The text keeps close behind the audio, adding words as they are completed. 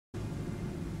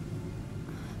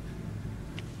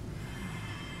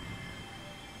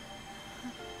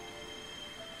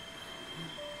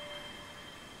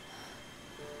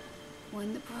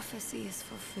when the prophecy is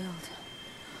fulfilled,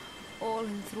 all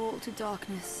enthralled to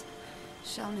darkness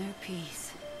shall know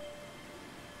peace.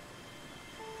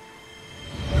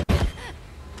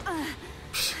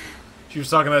 She was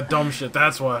talking that dumb shit,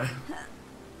 that's why.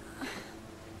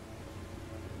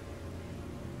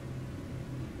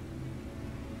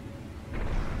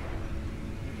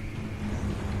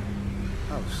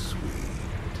 How sweet.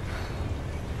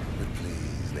 But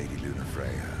please, Lady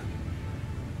Lunafreya.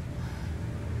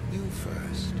 You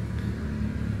first.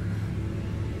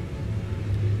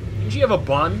 Didn't she have a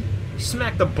bun? You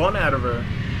smacked the bun out of her.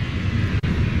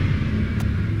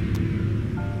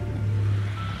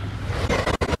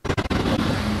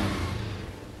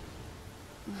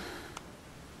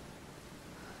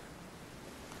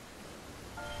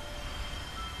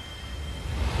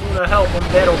 Help,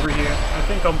 I'm dead over here. I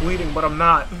think I'm bleeding, but I'm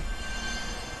not.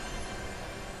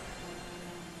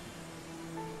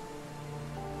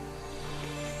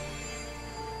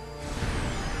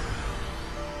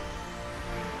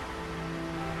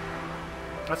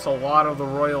 That's a lot of the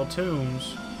royal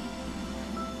tombs.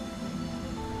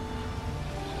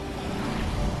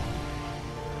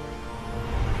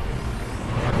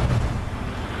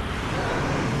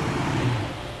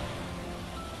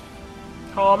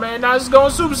 Oh man, now it's going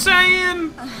Super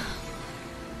Saiyan!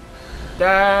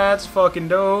 That's fucking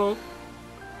dope.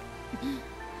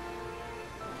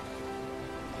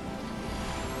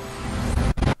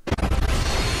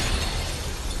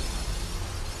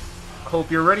 Hope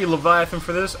you're ready, Leviathan,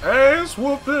 for this ass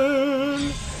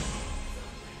whooping!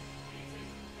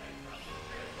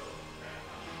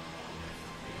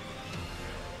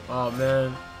 Oh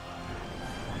man.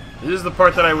 This is the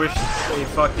part that I wish they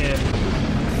fucking...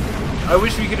 I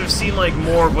wish we could have seen, like,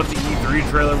 more of what the E3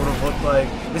 trailer would have looked like.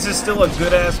 This is still a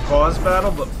good-ass boss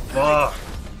battle, but fuck.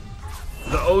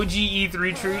 The OG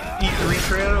E3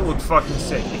 trailer looked fucking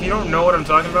sick. If you don't know what I'm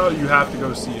talking about, you have to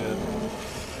go see it.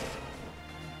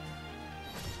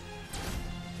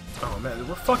 Oh, man,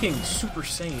 we're fucking Super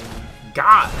Saiyan.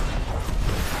 God!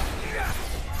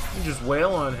 You just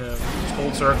wail on him. Just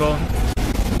hold circle.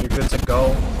 You're good to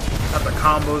go. Got the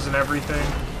combos and everything.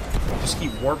 Just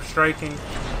keep warp striking.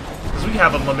 Because we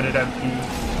have unlimited MP.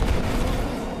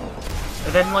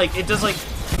 And then, like, it does, like...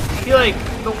 I feel like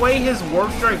the way his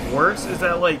warp strike works is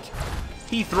that, like,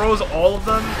 he throws all of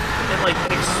them and, like,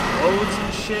 it explodes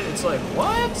and shit. It's like,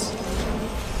 what?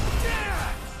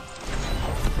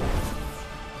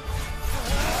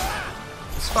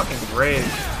 It's fucking great.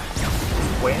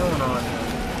 It's wailing on him.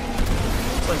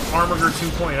 It's like Armager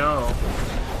 2.0.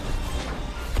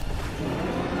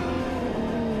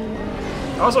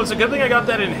 Also, it's a good thing I got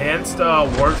that enhanced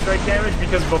warp strike damage,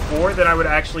 because before then I would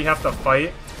actually have to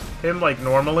fight him like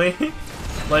normally.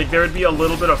 Like there would be a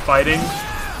little bit of fighting,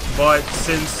 but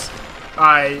since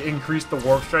I increased the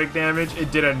warp strike damage, it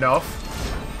did enough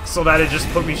so that it just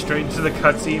put me straight into the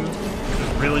cutscene, which is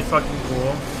really fucking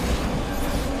cool.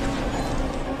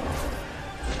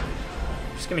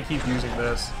 I'm just gonna keep using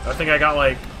this. I think I got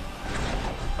like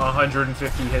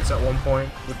 150 hits at one point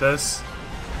with this.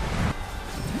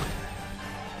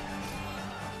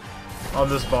 On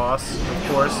this boss, of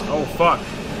course. Oh, fuck.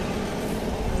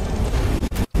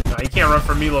 Nah, you can't run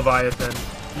from me, Leviathan.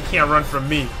 You can't run from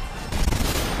me.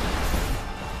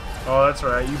 Oh, that's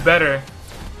right. You better.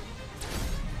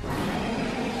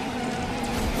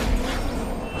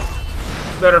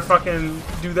 You better fucking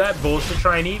do that bullshit.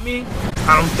 Try and eat me?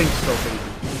 I don't think so, baby.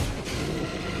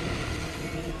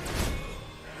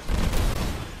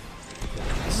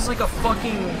 This is like a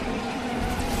fucking...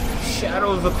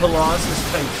 Shadow of the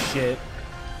Colossus type shit.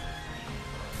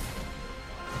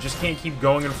 Just can't keep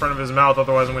going in front of his mouth,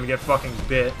 otherwise I'm gonna get fucking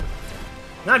bit.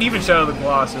 Not even Shadow of the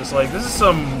Colossus, like, this is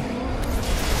some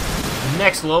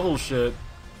next level shit.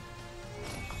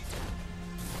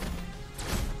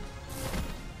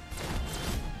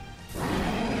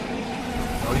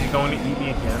 Oh, he's going to eat me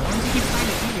again? Why does he keep trying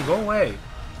to eat me? Go away.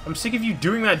 I'm sick of you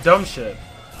doing that dumb shit.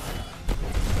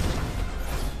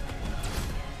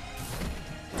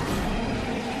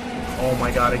 Oh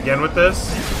my god, again with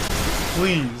this?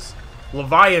 Please.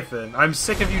 Leviathan, I'm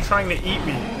sick of you trying to eat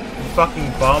me, you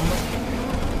fucking bum.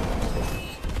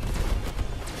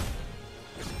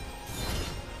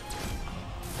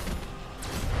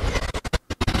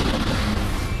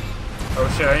 Oh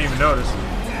shit, I didn't even notice.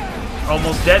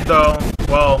 Almost dead though.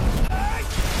 Well,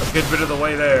 a good bit of the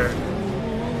way there.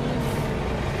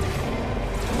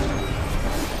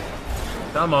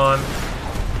 Come on.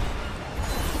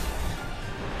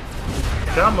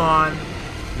 Come on.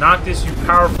 Noctis, you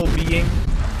powerful being.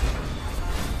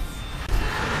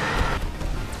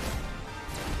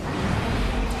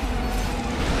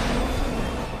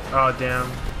 Oh, damn.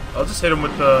 I'll just hit him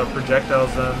with the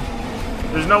projectiles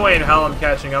then. There's no way in hell I'm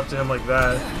catching up to him like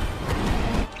that.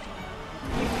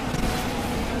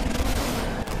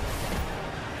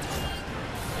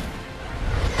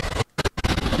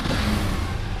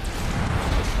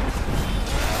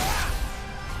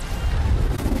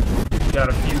 Got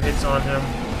a few hits on him.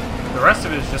 The rest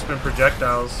of it has just been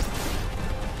projectiles.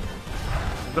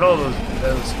 Look at all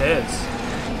those hits.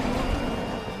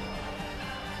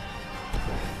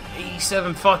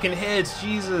 87 fucking hits,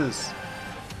 Jesus.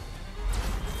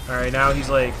 Alright, now he's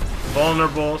like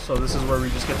vulnerable, so this is where we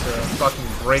just get to fucking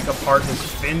break apart his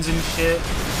fins and shit.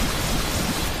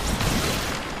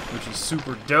 Which is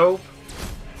super dope.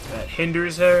 That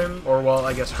hinders him, or well,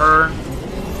 I guess her.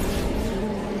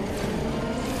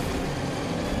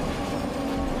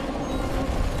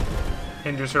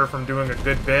 Hinders her from doing a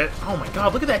good bit. Oh my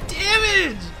god, look at that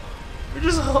damage! We're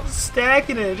just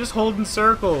stacking it, just holding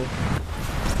circle.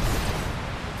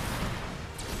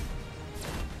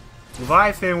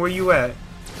 Leviathan, where you at?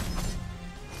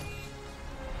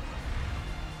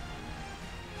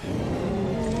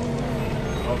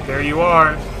 Oh, there you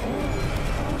are.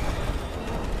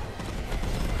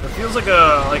 It feels like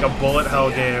a bullet hell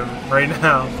game right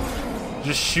now.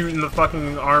 Just shooting the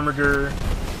fucking armiger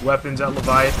weapons at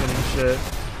Leviathan and shit.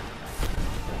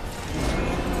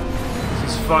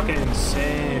 This is fucking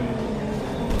insane.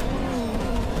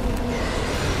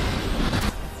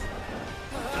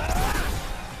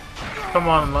 Come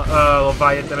on,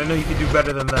 Leviathan. I know you can do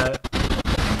better than that.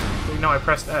 Wait, no, I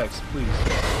pressed X. Please.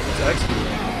 What's X do?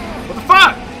 What the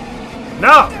fuck?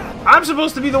 No! I'm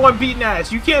supposed to be the one beating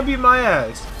ass. You can't beat my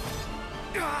ass.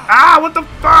 Ah, what the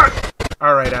fuck?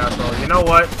 Alright, asshole. You know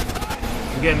what?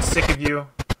 I'm getting sick of you.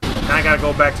 Now I gotta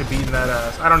go back to beating that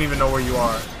ass. I don't even know where you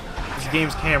are. This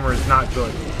game's camera is not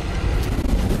good.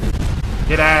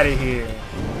 Get out of here.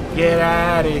 Get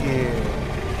out of here.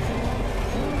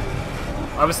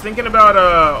 I was thinking about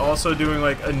also doing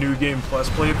like a New Game Plus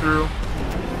playthrough.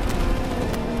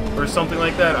 Or something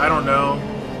like that. I don't know.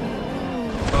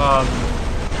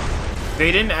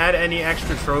 They didn't add any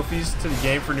extra trophies to the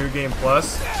game for New Game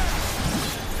Plus.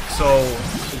 So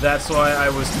that's why I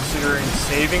was considering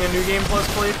saving a New Game Plus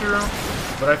playthrough.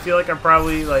 But I feel like I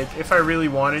probably, like, if I really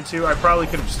wanted to, I probably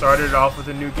could have started it off with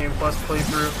a New Game Plus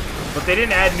playthrough. But they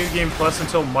didn't add New Game Plus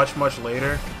until much, much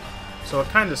later. So it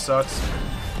kind of sucks.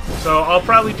 So I'll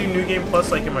probably do New Game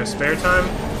Plus, like, in my spare time.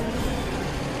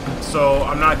 So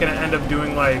I'm not going to end up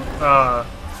doing, like,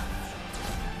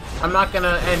 I'm not going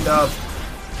to end up,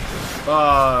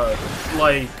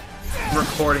 like,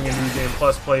 recording a New Game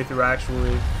Plus playthrough,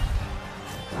 actually.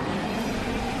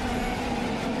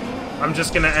 I'm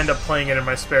just gonna end up playing it in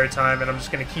my spare time, and I'm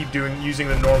just gonna keep using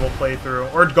the normal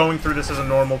playthrough, or going through this as a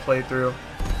normal playthrough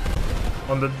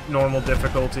on the normal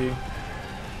difficulty.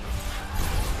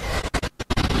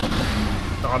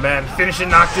 Oh man, finish it,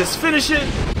 Noctis, finish it!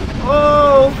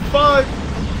 Oh fuck!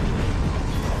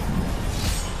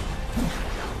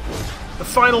 The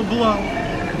final blow.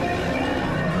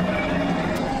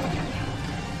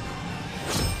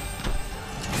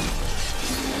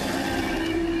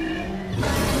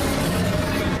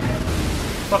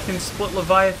 Fucking split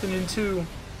Leviathan in two.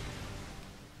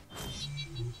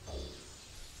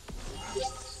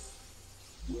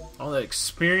 All that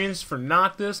experience for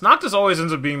Noctis. Noctis always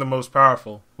ends up being the most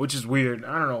powerful, which is weird.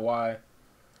 I don't know why.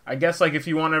 I guess like if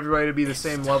you want everybody to be the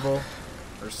same level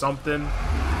or something.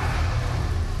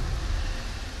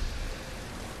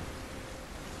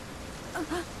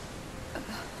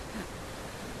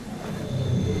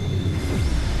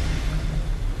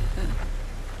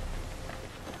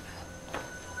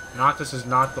 Noctis is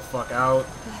knocked the fuck out.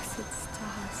 Blessed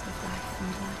stars of life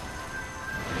and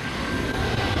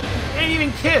light. Ain't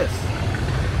even kiss.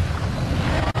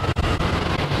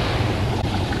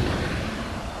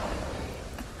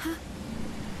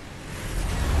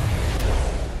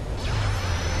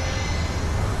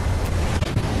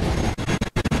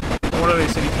 No wonder they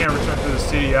said he can't return to the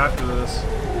city after this.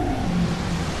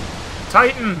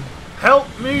 Titan, help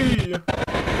me!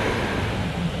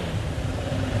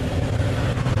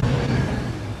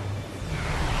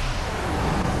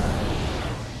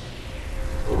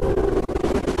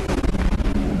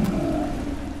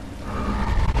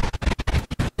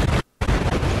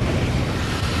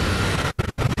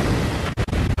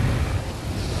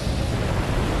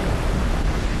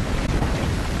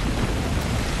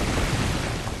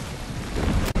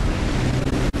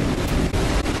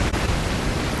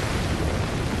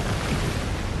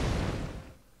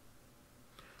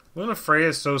 Luna Freya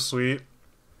is so sweet.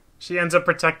 She ends up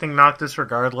protecting Noctis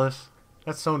regardless.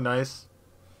 That's so nice.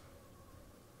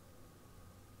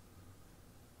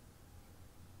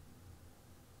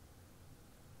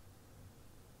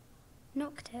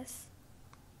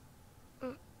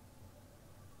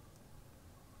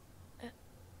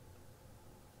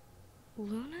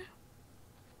 Luna?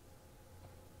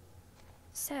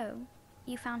 So,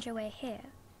 you found your way here.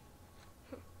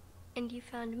 And you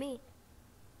found me.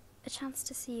 A chance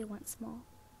to see you once more.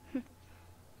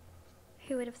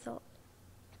 Who would have thought?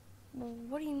 Well,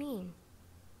 what do you mean?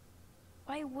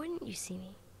 Why wouldn't you see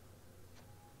me?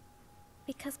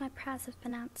 Because my prayers have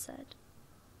been answered.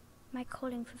 My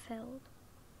calling fulfilled.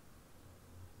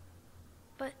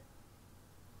 But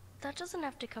that doesn't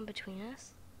have to come between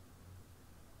us.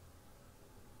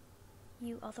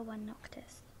 You are the one,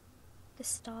 Noctis. The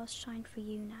stars shine for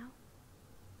you now.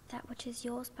 That which is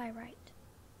yours by right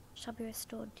shall be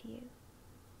restored to you.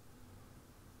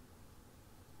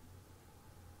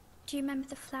 Do you remember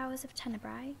the flowers of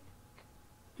Tenebrae?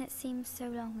 It seems so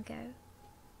long ago.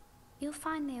 You'll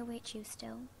find they await you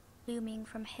still, blooming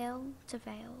from hill to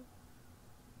vale.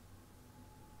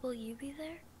 Will you be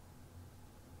there?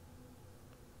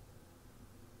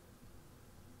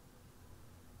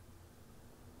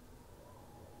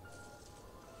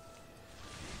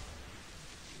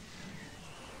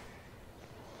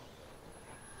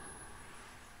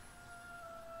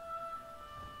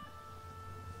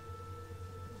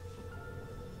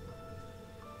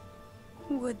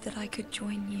 Would that I could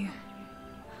join you.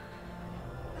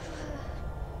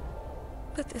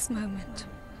 But this moment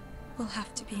will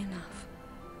have to be enough.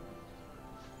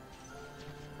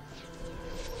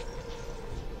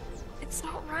 It's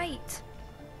not right.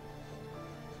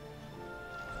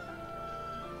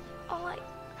 All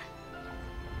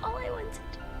I wanted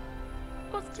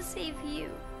was to save you.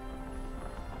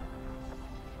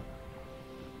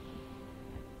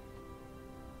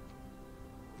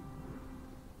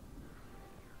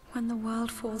 When the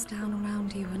world falls down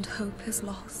around you and hope is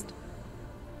lost.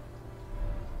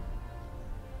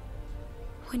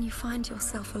 When you find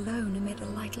yourself alone amid a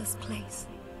lightless place.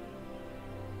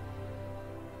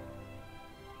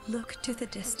 Look to the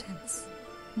distance.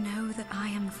 Know that I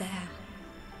am there.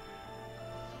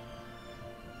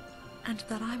 And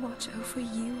that I watch over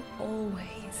you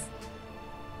always.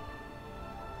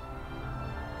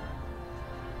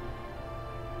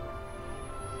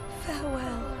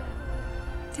 Farewell,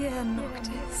 dear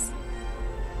Noctis.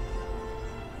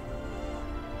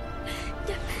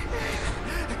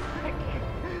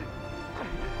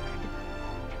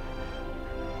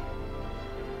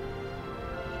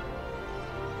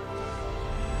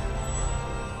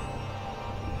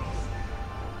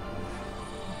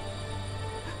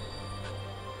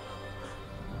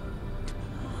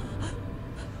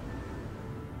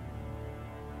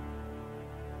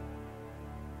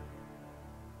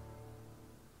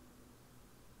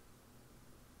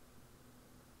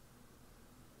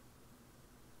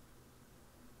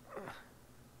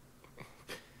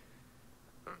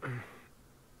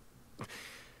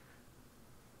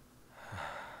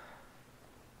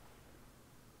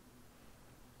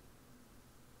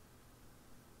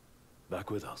 Back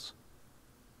with us.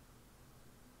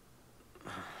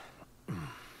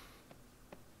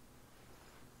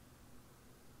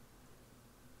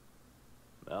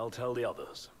 I'll tell the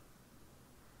others.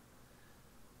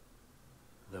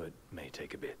 Though it may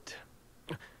take a bit.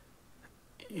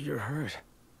 You're hurt.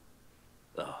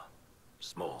 Ah,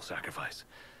 small sacrifice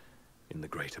in the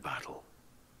greater battle.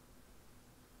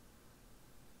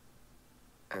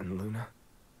 And Luna?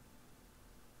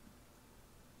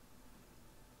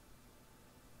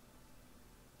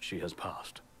 She has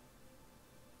passed.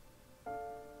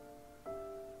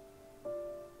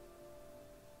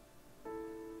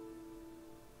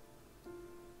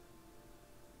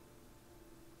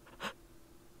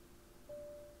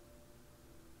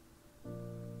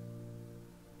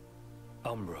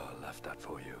 Umbra left that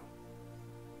for you.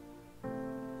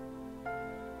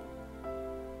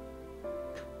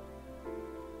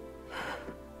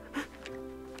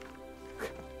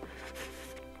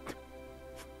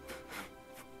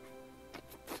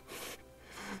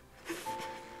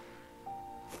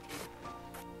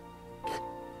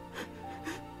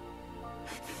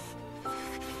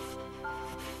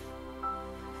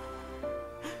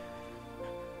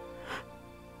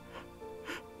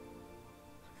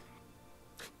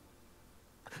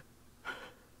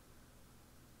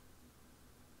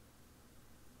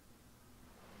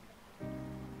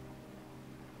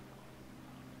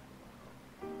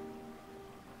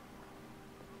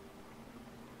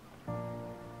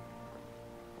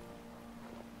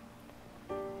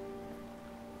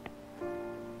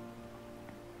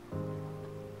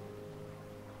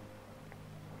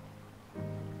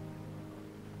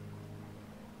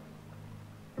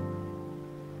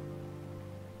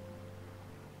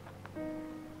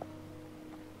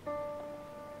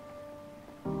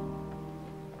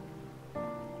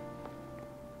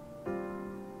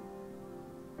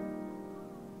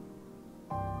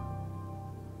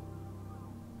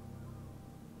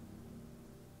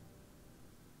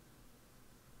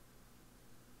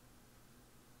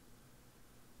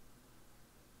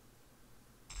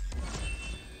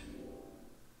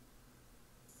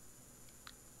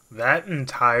 That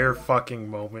entire fucking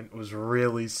moment was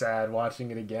really sad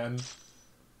watching it again.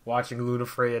 Watching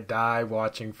Lunafreya die,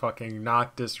 watching fucking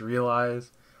Noctis realize,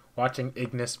 watching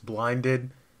Ignis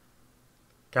blinded.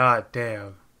 God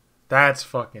damn. That's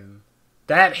fucking...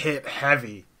 That hit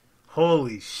heavy.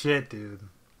 Holy shit, dude.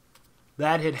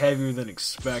 That hit heavier than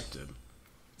expected.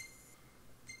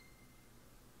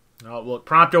 Oh, look,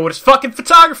 Prompto with his fucking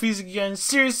photographies again.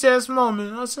 Serious ass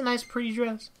moment. Oh, it's a nice, pretty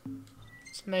dress.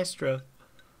 It's a nice dress.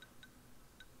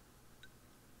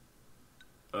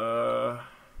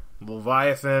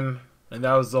 Leviathan, and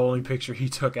that was the only picture he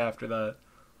took after that.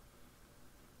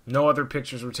 No other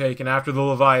pictures were taken after the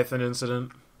Leviathan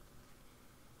incident.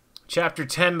 Chapter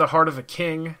 10, The Heart of a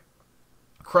King.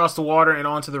 Across the water and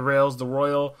onto the rails, the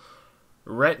royal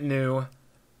retinue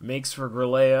makes for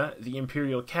Grelea, the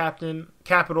imperial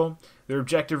capital. Their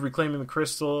objective, reclaiming the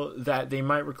crystal, that they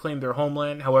might reclaim their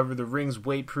homeland. However, the ring's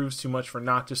weight proves too much for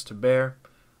Noctis to bear.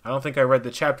 I don't think I read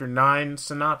the Chapter 9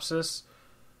 synopsis,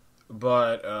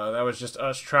 but that was just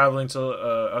us traveling to,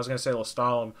 I was going to say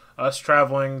Lestalem, us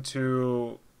traveling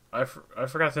to, I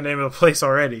forgot the name of the place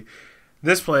already,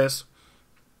 this place,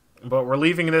 but we're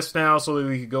leaving this now so that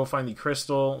we could go find the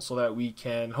crystal, so that we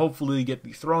can hopefully get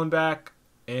the throne back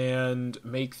and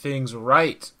make things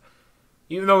right.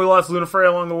 Even though we lost Lunafreya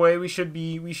along the way, we should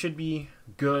be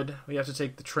good. We have to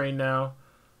take the train now.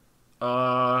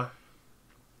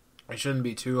 It shouldn't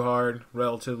be too hard,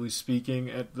 relatively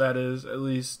speaking. That is, at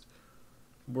least.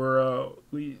 We're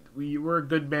a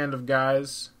good band of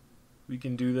guys. We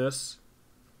can do this.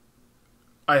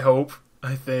 I hope.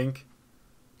 I think.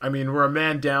 I mean, we're a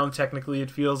man down, technically, it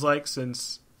feels like,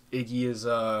 since Iggy is,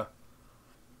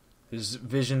 his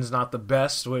vision's not the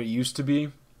best, what it used to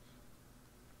be.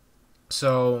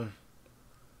 So,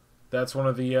 that's one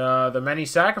of the many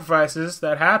sacrifices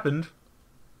that happened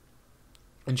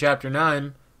in Chapter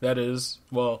 9. That is,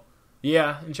 well,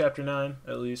 yeah, in Chapter 9,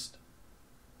 at least.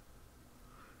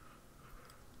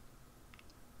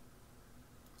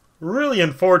 Really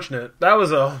unfortunate. That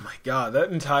was oh my god, that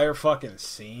entire fucking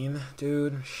scene,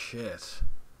 dude. Shit.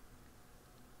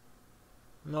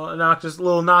 No,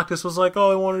 little Noctis was like,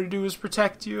 all I wanted to do was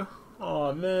protect you.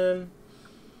 Aw, man.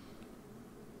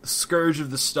 Scourge of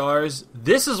the Stars.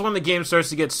 This is when the game starts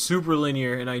to get super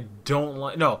linear, and I don't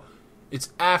like... No,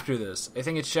 it's after this. I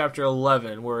think it's Chapter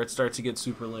 11 where it starts to get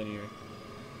super linear.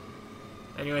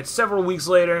 Anyway, it's several weeks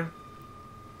later.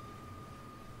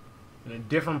 In a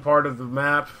different part of the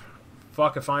map.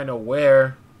 Fuck if I know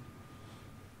where.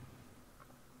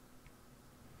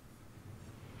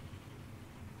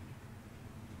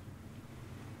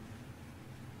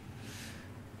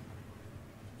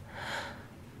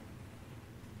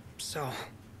 So,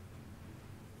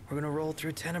 we're gonna roll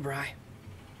through Tenebrae.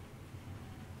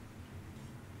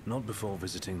 Not before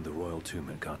visiting the royal tomb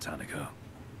at Cartanico.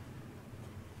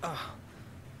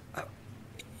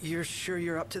 You're sure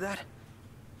you're up to that?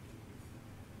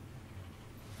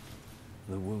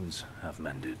 The wounds have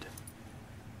mended.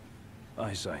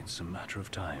 Eyesight's a matter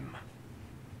of time.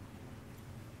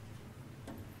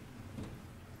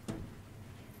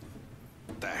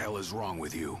 What the hell is wrong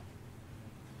with you?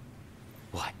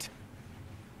 What?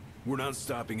 We're not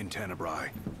stopping in Tenebrae.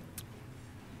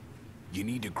 You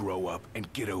need to grow up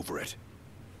and get over it.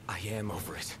 I am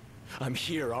over it. I'm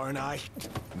here, aren't I?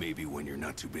 Maybe when you're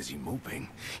not too busy moping,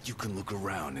 you can look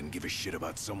around and give a shit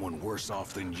about someone worse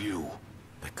off than you.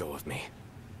 Let go of me.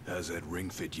 How's that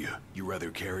ring fit you? You rather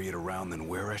carry it around than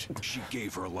wear it? She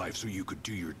gave her life so you could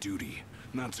do your duty,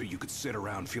 not so you could sit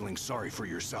around feeling sorry for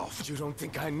yourself. You don't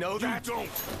think I know that? You don't!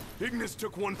 Ignis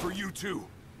took one for you too.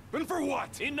 And for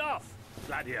what? Enough,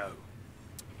 Gladio.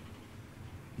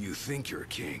 You think you're a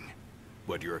king,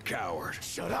 but you're a coward.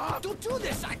 Shut up! Don't do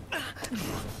this!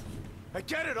 I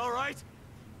get it, all right?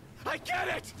 I get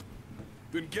it!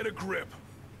 Then get a grip.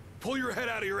 Pull your head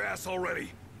out of your ass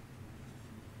already.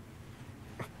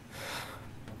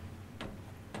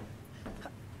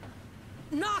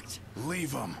 Knocked!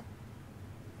 Leave him.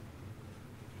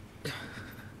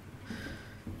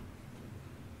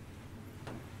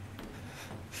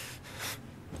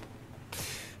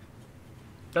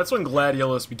 That's when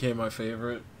Gladiolus became my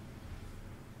favorite.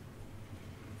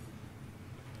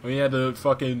 We had to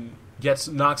fucking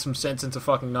knock some sense into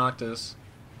fucking Noctis.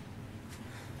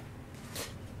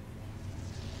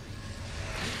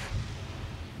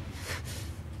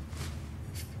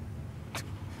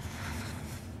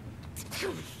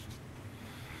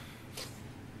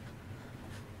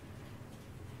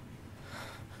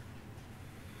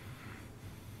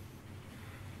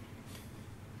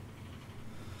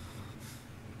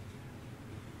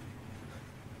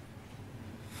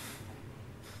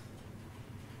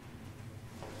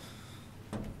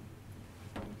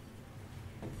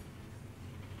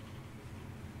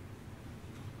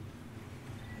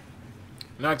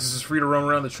 Noctis is free to roam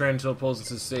around the train until it pulls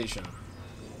into the station.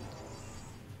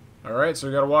 Alright, so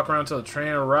we gotta walk around until the train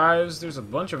arrives. There's a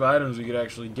bunch of items we could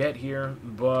actually get here,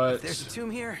 but... If there's a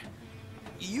tomb here,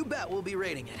 you bet we'll be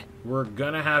raiding it. we're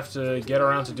gonna have to get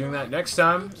around to doing that next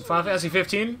time. Final Fantasy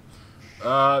 15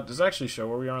 does it actually show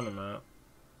where we are on the map?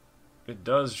 It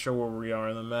does show where we are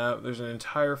on the map. There's an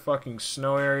entire fucking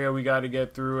snow area we gotta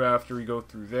get through after we go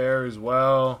through there as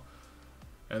well.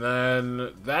 And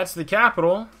then that's the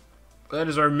capital. That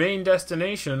is our main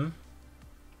destination.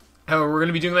 However, we're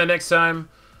gonna be doing that next time.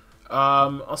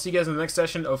 I'll see you guys in the next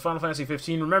session of Final Fantasy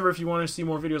 15. Remember, if you want to see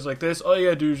more videos like this, all you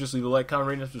gotta do is just leave a like, comment,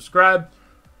 rate, and subscribe.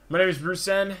 My name is Bruce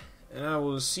Sen, and I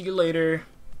will see you later.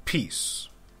 Peace.